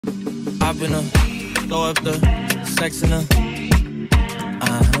hop in her, throw up the sex in her.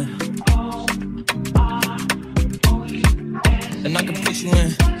 And I can put you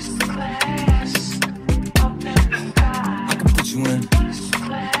in. I can put you in.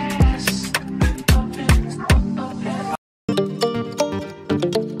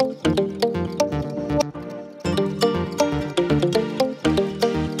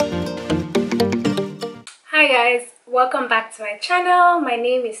 Hi guys, welcome back to my channel. My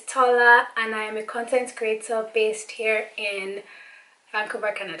name is Tola and I am a content creator based here in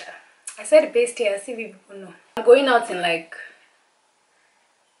Vancouver, Canada. I said based here, see if people know. I'm going out in like,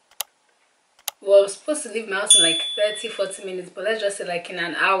 well, I'm supposed to leave my house in like 30-40 minutes, but let's just say like in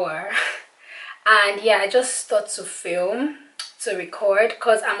an hour. And yeah, I just thought to film, to record,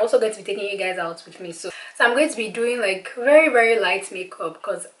 because I'm also going to be taking you guys out with me. So I'm going to be doing like very light makeup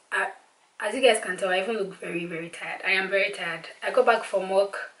because as you guys can tell, I even look very tired. I am very tired. I got back from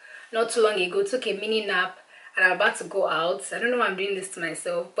work not too long ago, took a mini nap, and I'm about to go out. I don't know why I'm doing this to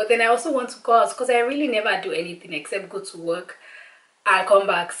myself, but then I also want to go out because I really never do anything except go to work and come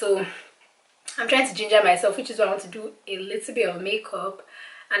back. So I'm trying to ginger myself, which is why I want to do a little bit of makeup,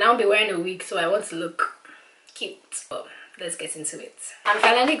 and I'll be wearing a wig, so I want to look cute. So let's get into it. I'm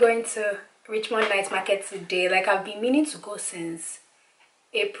finally going to Richmond Night Market today. Like, I've been meaning to go since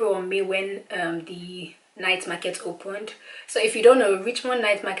April or May when the night market opened. So if you don't know, Richmond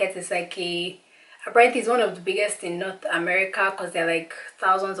Night Market is like apparently it's one of the biggest in North America because there are like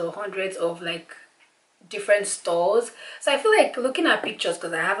thousands or hundreds of like different stores. So I feel like looking at pictures,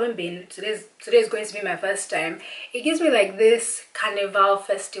 because I haven't been, today is going to be my first time, it gives me like this carnival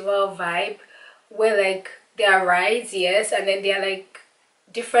festival vibe where like there are rides, yes, and then there are like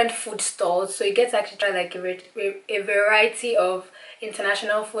different food stalls, so you get to actually try like a variety of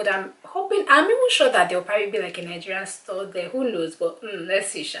international food. I'm even sure that there'll probably be like a Nigerian store there, who knows, but let's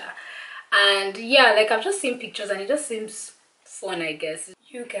see, sha. And yeah, like I've just seen pictures and it just seems fun, I guess.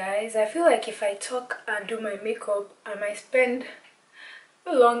 You guys, I feel like if I talk and do my makeup, I might spend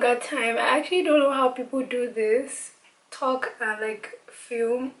a longer time. I actually don't know how people do this, talk and like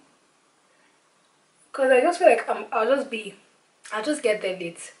film, because I just feel like I'll just get there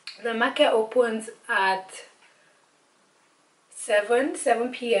late. The market opens at 7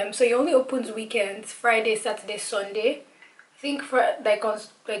 p.m. so it only opens weekends, Friday, Saturday, Sunday. I think for like on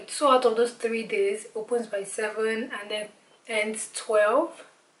like 2 out of those 3 days opens by 7 and then ends 12.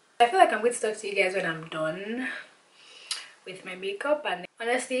 I feel like I'm going to talk to you guys when I'm done with my makeup. And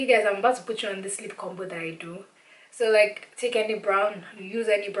honestly, you guys, I'm about to put you on this lip combo that I do. So like, take any brown, use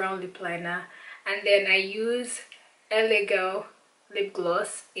any brown lip liner, and then I use LA Girl lip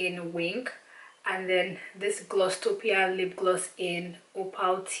gloss in Wink, and then this Glosstopia lip gloss in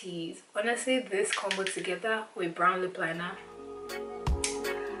Opal Tease. Honestly, this combo together with brown lip liner,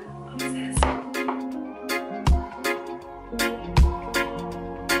 obsessed.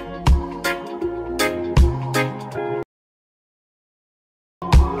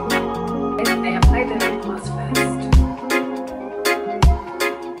 I applied the lip gloss first.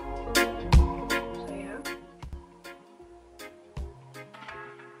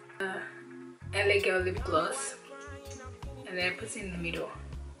 LA Girl lip gloss, and then I put it in the middle.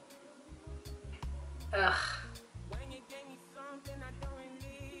 Ugh.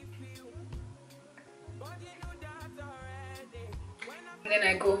 And then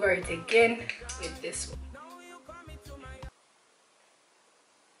I go over it again with this one.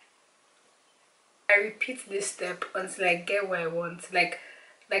 I repeat this step until I get what I want. Like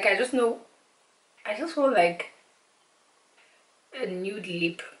I just want like a nude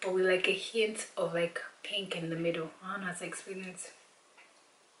lip, but with like a hint of like pink in the middle. I don't know how to explain it.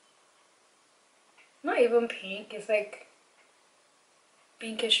 Not even pink, it's like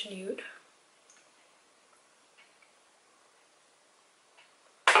pinkish nude.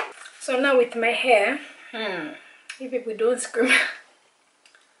 So now with my hair, if people don't scream.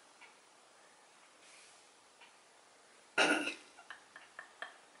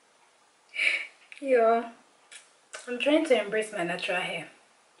 Yo, I'm trying to embrace my natural hair.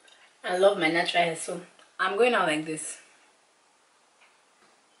 I love my natural hair, so I'm going out like this.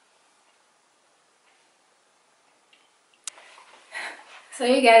 So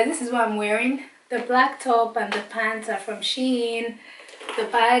you guys, this is what I'm wearing. The black top and the pants are from Shein. The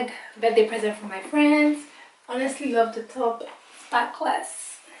bag, birthday present from my friends. Honestly love the top,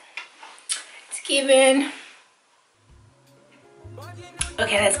 backless. It's giving.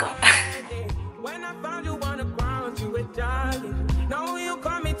 Okay, let's go. When I found you on the ground, you were jogging. Now you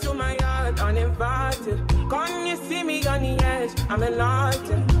coming to my yard uninvited. Can you see me on the edge? I'm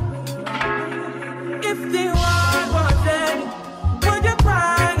enlightened. If the world was ending, would you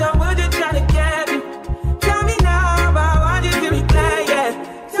cry or would you try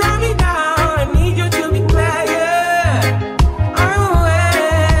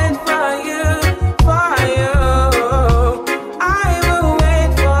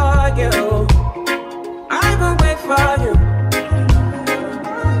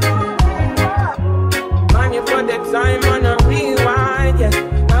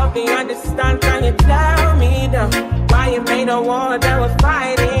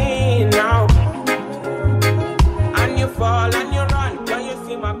fighting now. And you fall and you run when you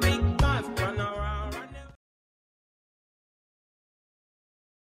see my big guns run around.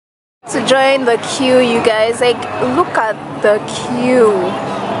 To join the queue, you guys, like, look at the queue.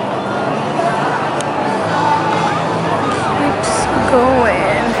 Keeps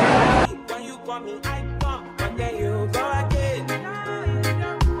going. When you call me, I come, but then you go again.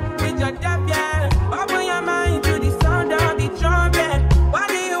 With your dab, yeah, open your mind to the sound of the trumpet. What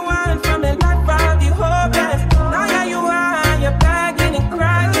do you want from the life of the hopeless? Now yeah, you are, you're begging and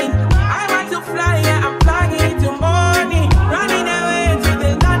crying. I want to fly, yeah, I'm flying to morning. Running away to the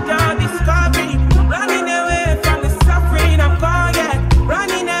land of discovery. Running away from the suffering I'm gone, yeah.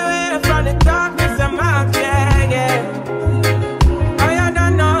 Running away from the darkness I'm out, yeah, yeah. I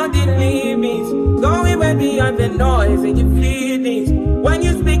don't know the limits. Going way beyond the noise and your feelings. When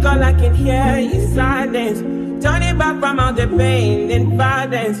you speak, all I can hear is silence. Turning back from all the pain and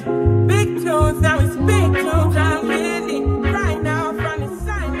violence. Big tunes, now it's big tunes. I'm really right now from the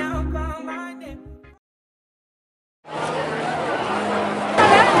side now. Come on in.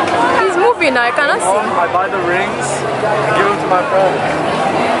 He's moving now, I cannot see. I buy the rings and give them to my friends.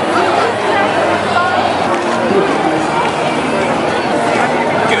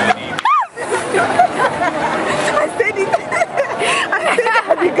 I said it. I said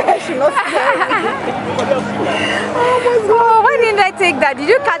that you guys should not scare me. Oh my god. Oh, why didn't I take that? Did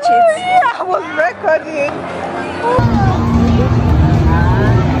you catch it? Yeah, I was recording.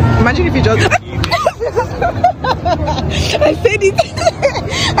 Imagine if you just... I said it.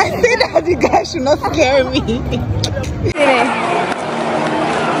 I said that you guys should not scare me. Yeah.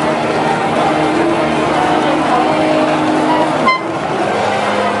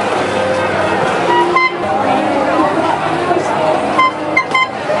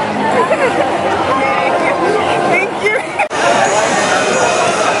 Thank you.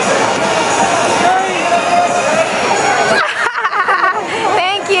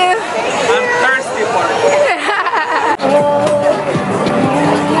 Thank you. I'm thirsty for it.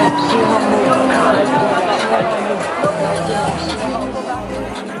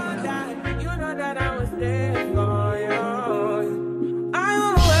 You know that I was there for you. I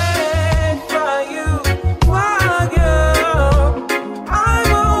will wait for you, for you. I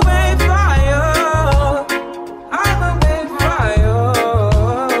will wait for you. I will wait for you.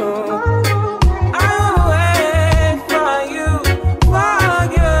 I will wait for you, for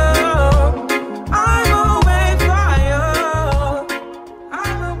you. I will wait for you. I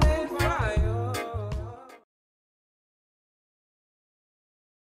will wait for you.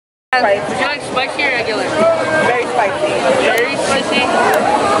 Would you like spicy or regular? Very spicy. Very spicy.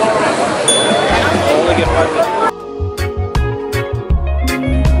 Only get 5 minutes.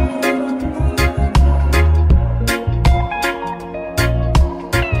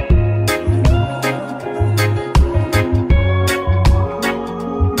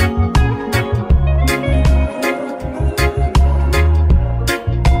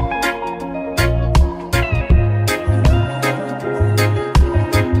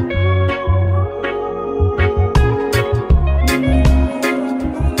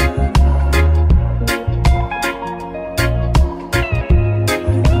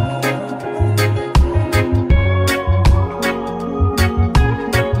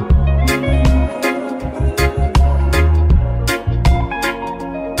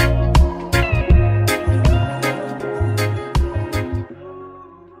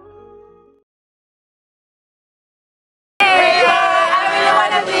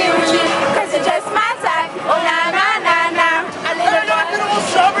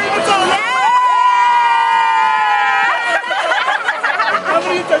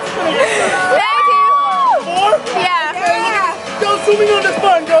 Zooming on this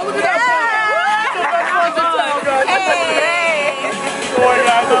fun, girl. Look at that fun. Don't worry,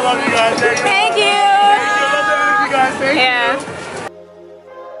 guys. I love you guys. Thank you. I love the energy, guys. Thank you.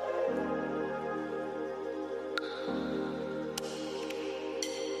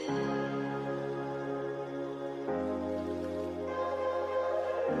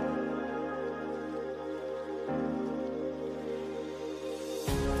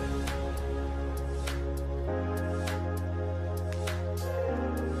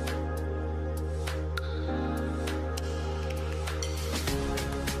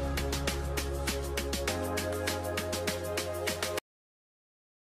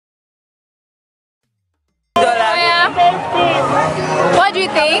 What do you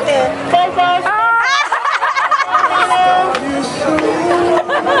think?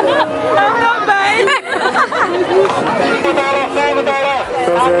 I'm not buying.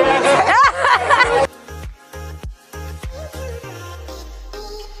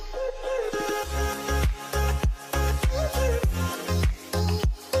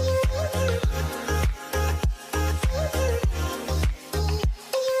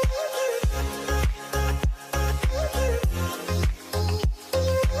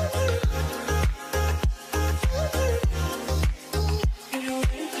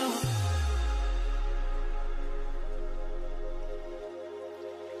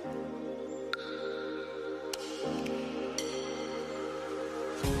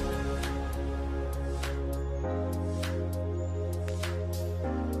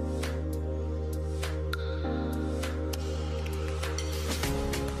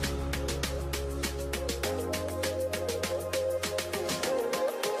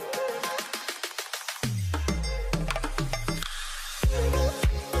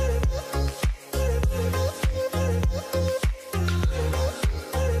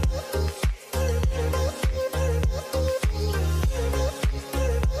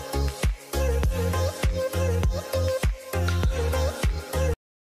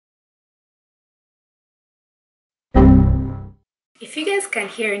 If you guys can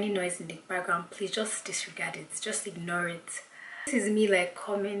hear any noise in the background, please just disregard it, just ignore it. This is me like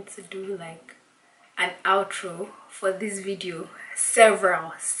coming to do like an outro for this video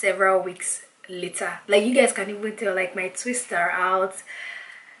several weeks later. Like you guys can even tell like my twists are out.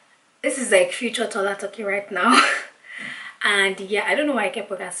 This is like future Tola talking right now. And yeah, I don't know why I kept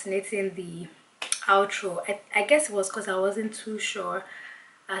procrastinating the outro. I guess it was because I wasn't too sure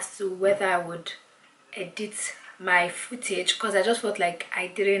as to whether I would edit my footage, because I just felt like I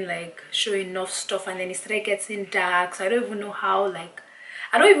didn't like show enough stuff, and then it started getting dark, so I don't even know how, like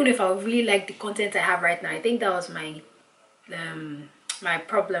I don't even know if I really like the content I have right now. I think that was my my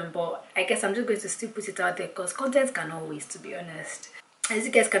problem, but I guess I'm just going to still put it out there because content can always, to be honest. As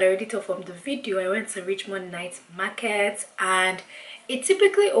you guys can already tell from the video, I went to Richmond Night Market, and it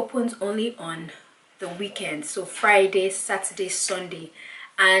typically opens only on the weekend, so Friday, Saturday, Sunday.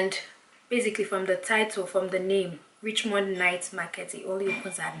 And basically from the title, from the name, Richmond Night Market, it only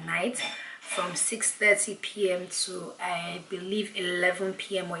opens at night from 6:30 p.m. to I believe 11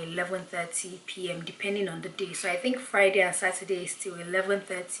 p.m. or 11:30 p.m. depending on the day. So I think Friday and Saturday is till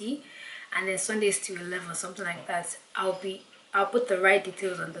 11:30, and then Sunday is till 11, something like that. I'll put the right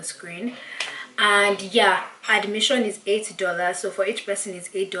details on the screen. And yeah, admission is $8, so for each person is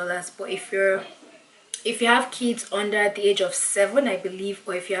 $8. But if you have kids under the age of 7, I believe,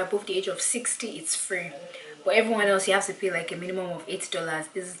 or if you're above the age of 60, it's free. But everyone else, you have to pay like a minimum of $8.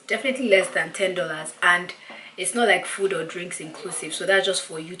 It's definitely less than $10, and it's not like food or drinks inclusive, so that's just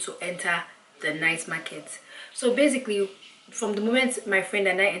for you to enter the night market. So basically, from the moment my friend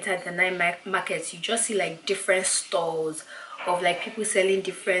and I entered the night market, you just see like different stalls of like people selling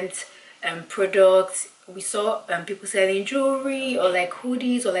different products. We saw people selling jewelry, or like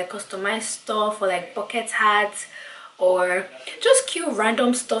hoodies, or like customized stuff, or like bucket hats, or just cute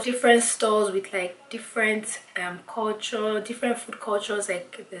random stuff. Different stalls with like different culture, different food cultures,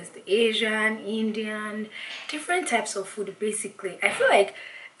 like there's the Asian, Indian, different types of food. Basically, I feel like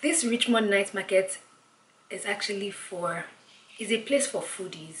this Richmond Night Market is actually is a place for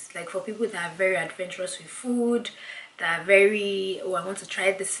foodies, like for people that are very adventurous with food, that are very, oh, I want to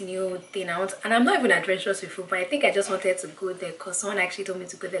try this new thing. And I'm not even adventurous with food, but I think I just wanted to go there because someone actually told me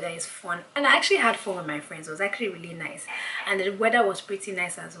to go there, that is fun. And I actually had fun with my friends. It was actually really nice, and the weather was pretty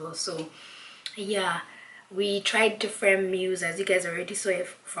nice as well. So yeah, we tried different meals, as you guys already saw it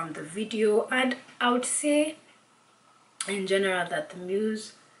from the video. And I would say in general that the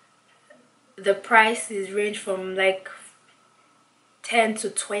meals, the prices range from like $10 to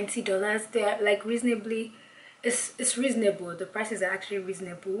 $20. They're like reasonably, it's reasonable. The prices are actually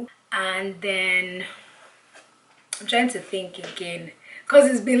reasonable. And then I'm trying to think again, because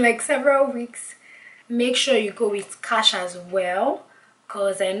it's been like several weeks. Make sure you go with cash as well,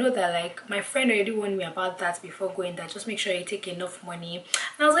 because I know that like my friend already warned me about that before going there. Just make sure you take enough money.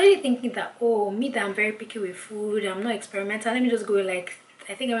 And I was already thinking that, oh, me that I'm very picky with food, I'm not experimental, let me just go with like,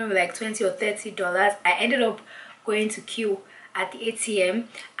 I think I remember like $20 or $30. I ended up going to queue at the ATM,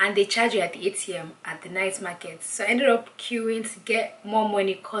 and they charge you at the ATM at the night market. So I ended up queuing to get more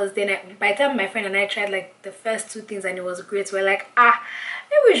money, because then by the time my friend and I tried like the first 2 things and it was great, we're like,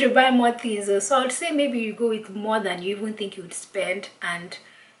 maybe we should buy more things. So I'd say maybe you go with more than you even think you would spend. And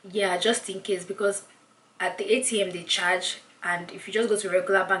yeah, just in case, because at the ATM they charge, and if you just go to a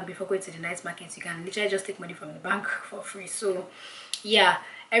regular bank before going to the night market, you can literally just take money from the bank for free. So yeah,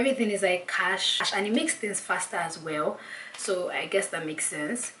 everything is like cash, and it makes things faster as well. So I guess that makes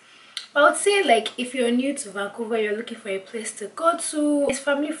sense. But I would say like if you're new to Vancouver, you're looking for a place to go to, it's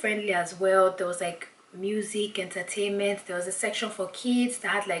family friendly as well. There was like music, entertainment, there was a section for kids that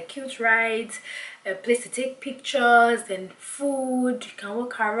had like cute rides, a place to take pictures, then food, you can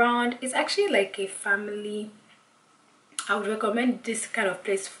walk around. It's actually like a family, I would recommend this kind of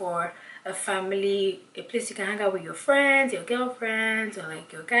place for a family, a place you can hang out with your friends, your girlfriends, or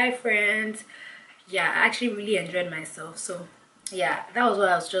like your guy friends. Yeah, I actually really enjoyed myself. So yeah, that was what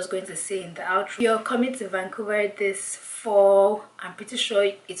I was just going to say in the outro. If you're coming to Vancouver this fall, I'm pretty sure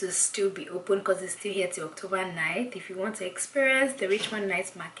it will still be open because it's still here till October 9th. If you want to experience the Richmond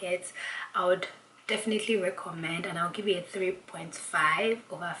Night Market, I would definitely recommend, and I'll give you a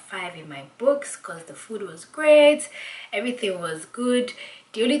 3.5/5 in my books, because the food was great, everything was good.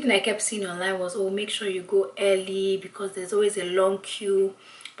 The only thing I kept seeing online was, oh, make sure you go early because there's always a long queue.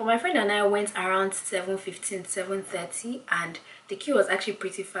 But my friend and I went around 7:15, 7:30, and the queue was actually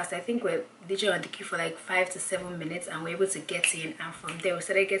pretty fast. I think we're literally on the queue for like 5 to 7 minutes, and we're able to get in. And from there, we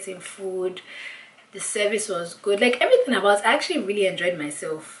started getting food. The service was good. Like everything about it, I actually really enjoyed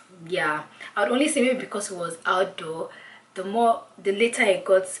myself. Yeah, I would only say maybe because it was outdoor, the later it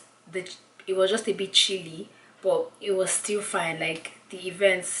got, it was just a bit chilly. but it was still fine. Like the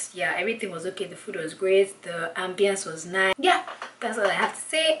events, yeah, everything was okay. The food was great, the ambience was nice. Yeah, that's all I have to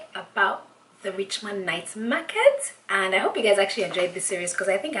say about the Richmond Night Market. And I hope you guys actually enjoyed this series, because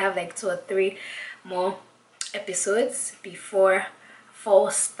I think I have like 2 or 3 more episodes before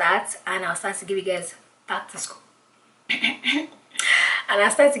fall starts, and I'll start to give you guys back to school and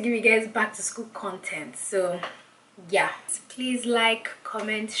I'll start to give you guys back to school content. So yeah, so please like,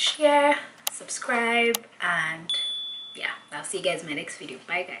 comment, share, subscribe, and yeah, I'll see you guys in my next video.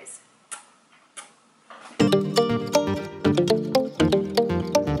 Bye guys.